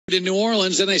in New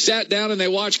Orleans, and they sat down and they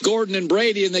watched Gordon and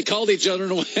Brady, and they called each other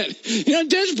and went,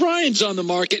 Dez Bryant's on the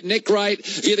market. Nick Wright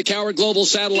via the Coward Global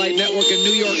Satellite Network in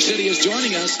New York City is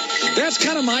joining us. That's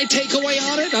kind of my takeaway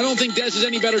on it. I don't think Dez is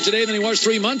any better today than he was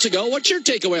 3 months ago. What's your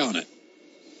takeaway on it?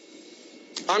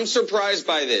 I'm surprised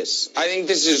by this. I think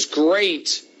this is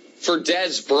great for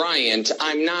Dez Bryant.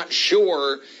 I'm not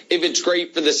sure if it's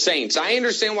great for the Saints. I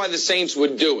understand why the Saints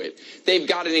would do it. They've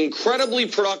got an incredibly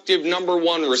productive number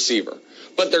one receiver.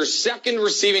 But their second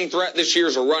receiving threat this year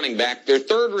is a running back. Their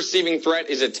third receiving threat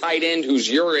is a tight end who's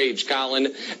your age, Colin.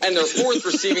 And their fourth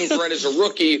receiving threat is a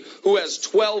rookie who has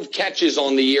 12 catches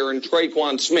on the year in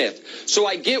Traquan Smith. So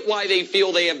I get why they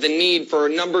feel they have the need for a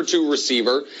number two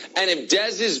receiver. And if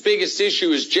Dez's biggest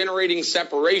issue is generating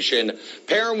separation,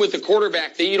 pair him with a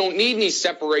quarterback that you don't need any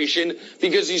separation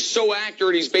because he's so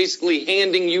accurate, he's basically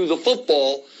handing you the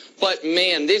football. But,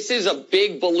 man, this is a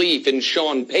big belief in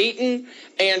Sean Payton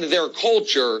and their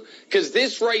culture, because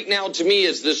this right now to me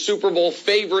is the Super Bowl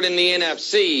favorite in the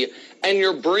NFC, and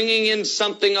you're bringing in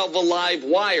something of a live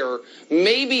wire.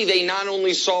 Maybe they not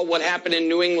only saw what happened in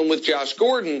New England with Josh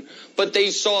Gordon, but they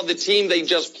saw the team they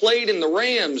just played in the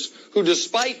Rams, who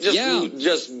despite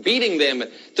just beating them,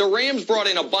 the Rams brought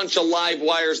in a bunch of live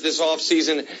wires this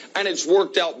offseason, and it's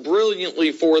worked out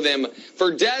brilliantly for them.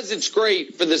 For Dez, it's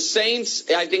great. For the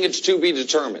Saints, I think it's to be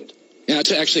determined. Yeah,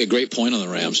 that's actually a great point on the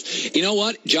Rams. You know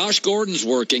what? Josh Gordon's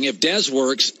working. If Dez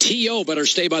works, T.O. better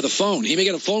stay by the phone. He may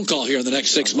get a phone call here in the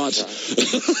next 6 months.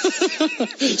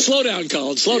 Slow down,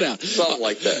 Colin. Slow down. Something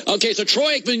like that. Okay, so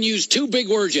Troy Aikman used two big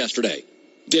words yesterday.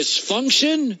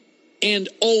 Dysfunction and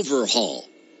overhaul.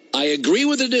 I agree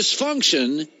with the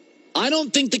dysfunction. I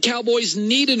don't think the Cowboys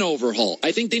need an overhaul.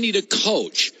 I think they need a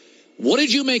coach. What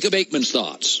did you make of Aikman's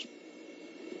thoughts?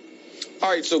 All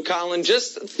right, so, Colin,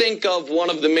 just think of one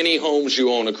of the many homes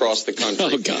you own across the country.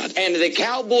 Oh, God. And the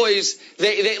Cowboys,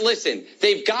 they listen,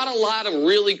 they've got a lot of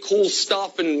really cool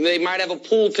stuff, and they might have a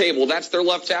pool table. That's their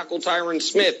left tackle, Tyron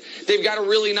Smith. They've got a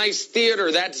really nice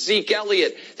theater. That's Zeke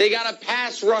Elliott. They got a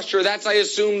pass rusher. That's, I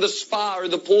assume, the spa or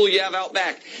the pool you have out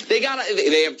back. They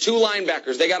have two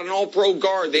linebackers. They got an all-pro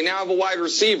guard. They now have a wide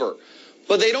receiver.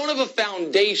 But they don't have a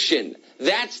foundation.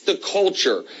 That's the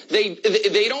culture. They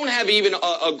don't have even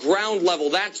a ground level.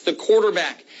 That's the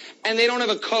quarterback. And they don't have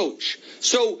a coach.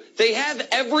 So they have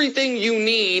everything you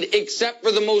need except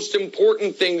for the most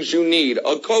important things you need.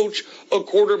 A coach, a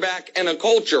quarterback, and a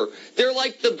culture. They're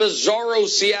like the bizarro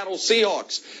Seattle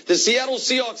Seahawks. The Seattle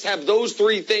Seahawks have those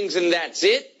three things, and that's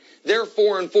it. They're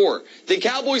 4-4. The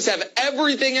Cowboys have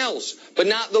everything else, but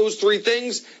not those three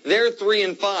things. They're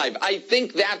 3-5. I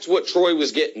think that's what Troy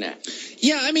was getting at.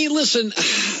 Yeah, I mean, listen,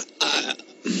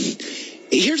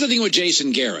 here's the thing with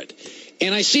Jason Garrett,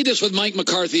 and I see this with Mike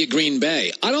McCarthy at Green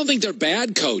Bay. I don't think they're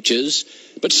bad coaches,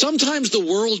 but sometimes the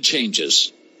world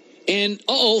changes. And,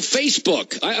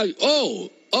 Facebook.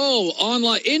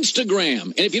 Online, Instagram.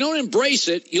 And if you don't embrace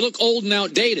it, you look old and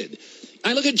outdated.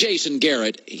 I look at Jason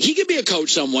Garrett. He could be a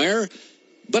coach somewhere,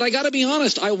 but I got to be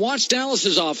honest. I watch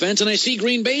Dallas's offense, and I see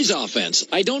Green Bay's offense.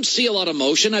 I don't see a lot of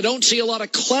motion. I don't see a lot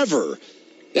of clever.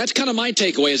 That's kind of my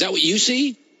takeaway. Is that what you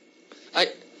see?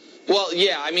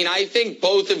 I think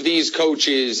both of these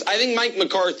coaches, I think Mike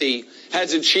McCarthy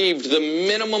has achieved the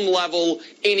minimum level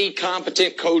any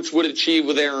competent coach would achieve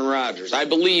with Aaron Rodgers. I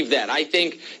believe that. I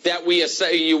think that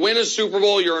you win a Super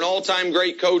Bowl, you're an all-time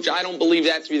great coach. I don't believe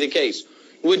that to be the case.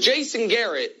 With Jason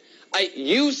Garrett,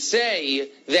 you say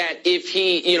that if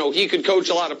he could coach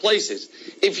a lot of places.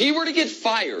 If he were to get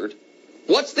fired,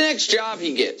 what's the next job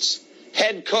he gets?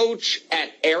 Head coach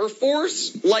at Air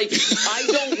Force? I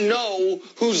don't know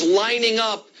who's lining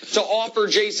up to offer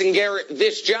Jason Garrett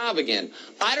this job again.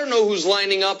 I don't know who's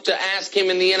lining up to ask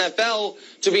him in the NFL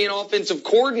to be an offensive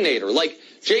coordinator.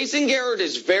 Jason Garrett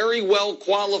is very well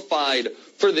qualified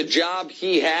for the job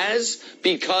he has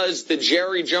because the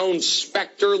Jerry Jones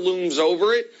specter looms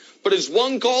over it. But his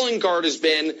one calling card has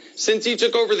been, since he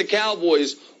took over the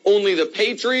Cowboys, only the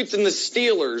Patriots and the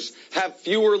Steelers have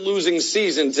fewer losing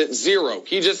seasons at 0.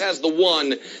 He just has the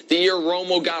one, the year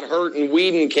Romo got hurt and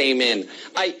Whedon came in.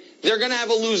 They're going to have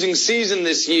a losing season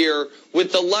this year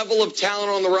with the level of talent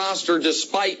on the roster,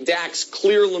 despite Dak's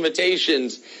clear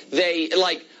limitations.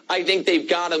 I think they've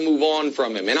got to move on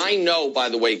from him. And I know, by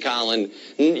the way, Colin,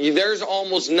 there's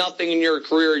almost nothing in your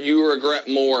career you regret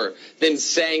more than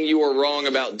saying you were wrong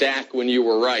about Dak when you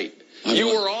were right. You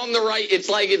were on the right. It's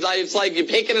like you're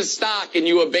picking a stock and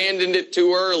you abandoned it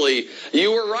too early.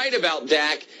 You were right about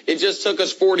Dak. It just took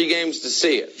us 40 games to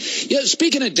see it. Yeah,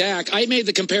 speaking of Dak, I made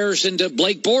the comparison to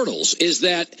Blake Bortles, is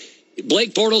that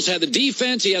Blake Bortles had the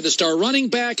defense, he had the star running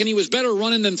back, and he was better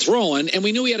running than throwing, and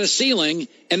we knew he had a ceiling,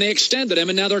 and they extended him,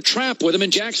 and now they're trapped with him,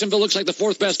 and Jacksonville looks like the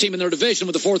fourth best team in their division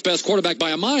with the fourth best quarterback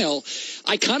by a mile.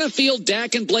 I kind of feel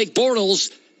Dak and Blake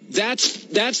Bortles,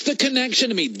 that's the connection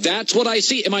to me. That's what I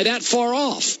see. Am I that far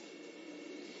off?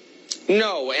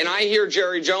 No, and I hear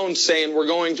Jerry Jones saying we're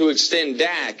going to extend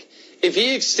Dak. If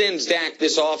he extends Dak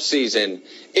this offseason,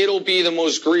 it'll be the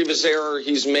most grievous error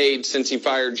he's made since he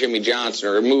fired Jimmy Johnson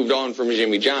or moved on from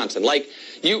Jimmy Johnson. Like,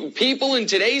 people in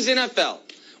today's NFL,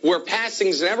 where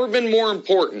passing's never been more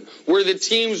important, where the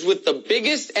teams with the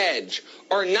biggest edge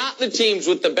are not the teams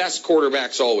with the best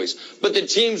quarterbacks always, but the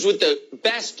teams with the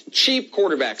best cheap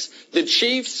quarterbacks. The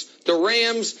Chiefs, the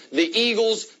Rams, the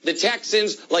Eagles, the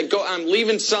Texans, I'm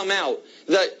leaving some out.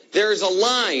 There's a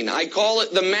line. I call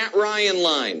it the Matt Ryan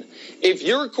line. If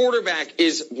your quarterback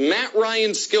is Matt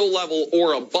Ryan's skill level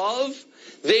or above,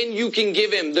 then you can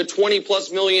give him the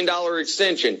 $20+ million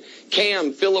extension.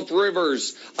 Cam, Phillip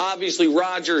Rivers, obviously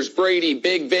Rodgers, Brady,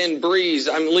 Big Ben, Breeze.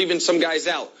 I'm leaving some guys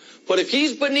out. But if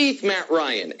he's beneath Matt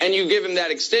Ryan and you give him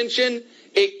that extension,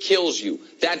 it kills you.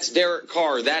 That's Derek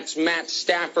Carr. That's Matt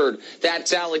Stafford.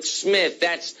 That's Alex Smith.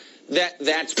 That's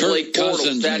Blake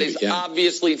Bortles. That is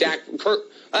obviously Dak.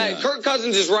 Kirk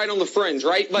Cousins is right on the fringe,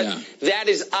 right? But that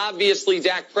is obviously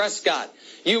Dak Prescott.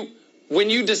 When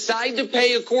you decide to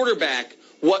pay a quarterback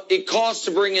what it costs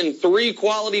to bring in 3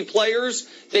 quality players,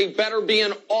 they better be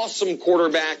an awesome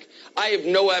quarterback. I have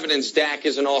no evidence Dak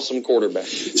is an awesome quarterback.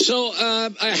 So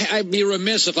I'd be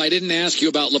remiss if I didn't ask you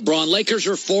about LeBron. Lakers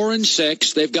are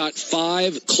 4-6. They've got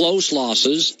 5 close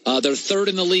losses. They're third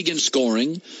in the league in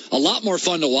scoring. A lot more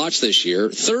fun to watch this year.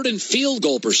 Third in field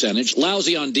goal percentage.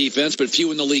 Lousy on defense, but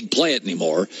few in the league play it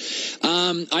anymore.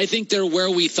 I think they're where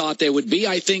we thought they would be.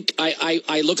 I think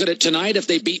I look at it tonight. If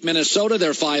they beat Minnesota,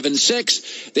 they're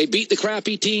 5-6. They beat the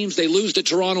crappy teams. They lose to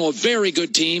Toronto, a very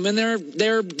good team, and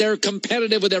they're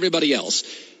competitive with everybody else.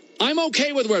 I'm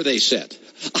okay with where they sit.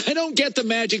 I don't get the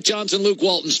Magic Johnson, Luke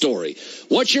Walton story.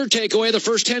 What's your takeaway of the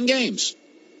first 10 games?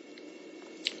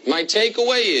 My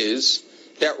takeaway is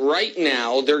that right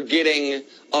now they're getting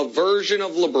a version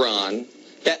of LeBron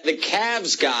that the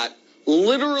Cavs got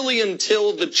literally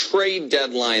until the trade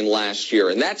deadline last year,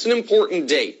 and that's an important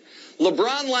date.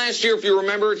 LeBron last year, if you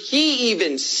remember, he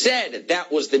even said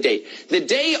that was the date. The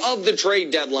day of the trade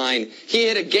deadline, he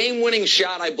hit a game-winning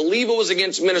shot. I believe it was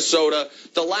against Minnesota.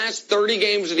 The last 30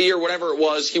 games of the year, whatever it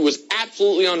was, he was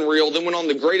absolutely unreal. Then went on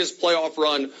the greatest playoff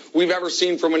run we've ever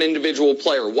seen from an individual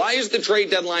player. Why is the trade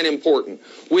deadline important?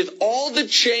 With all the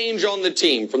change on the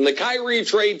team, from the Kyrie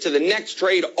trade to the next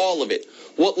trade, all of it,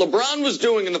 what LeBron was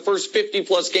doing in the first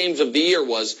 50-plus games of the year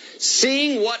was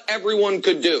seeing what everyone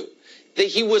could do. That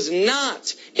he was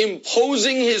not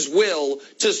imposing his will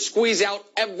to squeeze out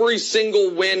every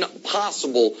single win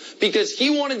possible because he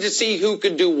wanted to see who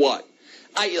could do what.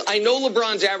 I know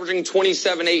LeBron's averaging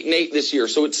 27, 8, and 8 this year,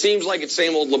 so it seems like it's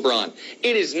same old LeBron.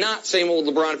 It is not same old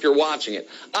LeBron if you're watching it.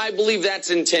 I believe that's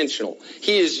intentional.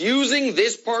 He is using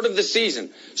this part of the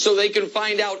season so they can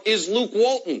find out, is Luke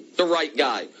Walton the right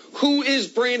guy? Who is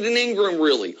Brandon Ingram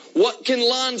really? What can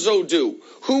Lonzo do?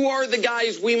 Who are the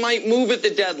guys we might move at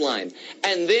the deadline?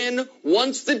 And then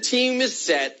once the team is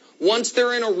set, once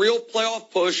they're in a real playoff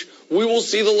push, we will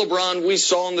see the LeBron we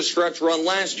saw in the stretch run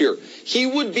last year. He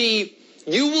would be...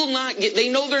 You will not get, they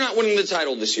know they're not winning the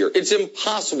title this year. It's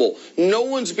impossible. No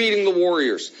one's beating the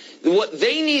Warriors. What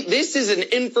they need, this is an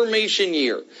information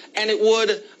year. And it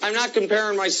would, I'm not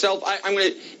comparing myself,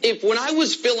 when I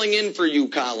was filling in for you,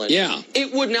 Colin,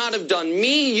 it would not have done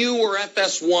me, you, or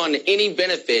FS1 any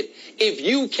benefit if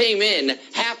you came in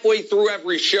halfway through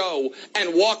every show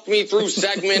and walked me through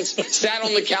segments, sat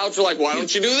on the couch, like, why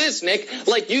don't you do this, Nick?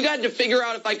 Like, you got to figure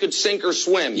out if I could sink or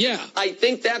swim. Yeah. I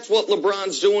think that's what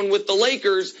LeBron's doing with the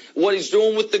Lakers, what he's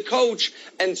doing with the coach.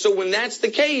 And so when that's the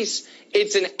case,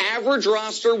 it's an average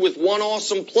roster with one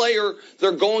awesome player.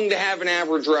 They're going to have an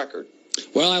average record.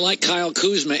 Well, I like Kyle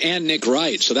Kuzma and Nick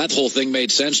Wright, so that whole thing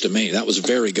made sense to me. That was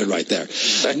very good right there.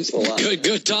 Thanks a lot.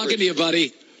 Good talking to you,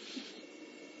 buddy.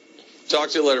 Talk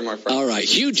to you later, my friend. All right.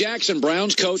 Hugh Jackson,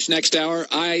 Browns coach, next hour.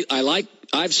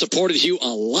 I've supported Hugh a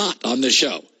lot on this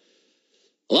show.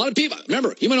 A lot of people,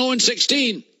 remember, he went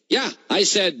 0-16. Yeah, I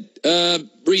said,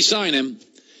 re-sign him.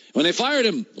 When they fired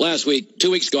him last week,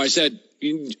 2 weeks ago, I said,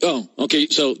 oh, okay,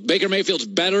 so Baker Mayfield's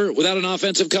better without an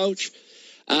offensive coach?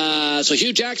 So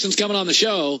Hugh Jackson's coming on the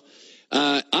show.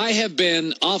 I have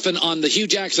been often on the Hugh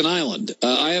Jackson Island.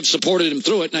 I have supported him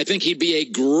through it, and I think he'd be a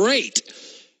great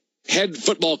head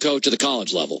football coach at the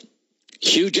college level.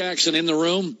 Hugh Jackson in the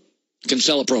room can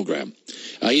sell a program.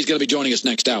 He's going to be joining us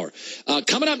next hour.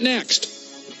 Coming up next,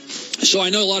 So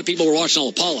I know a lot of people were watching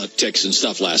all the politics and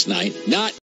stuff last night. Not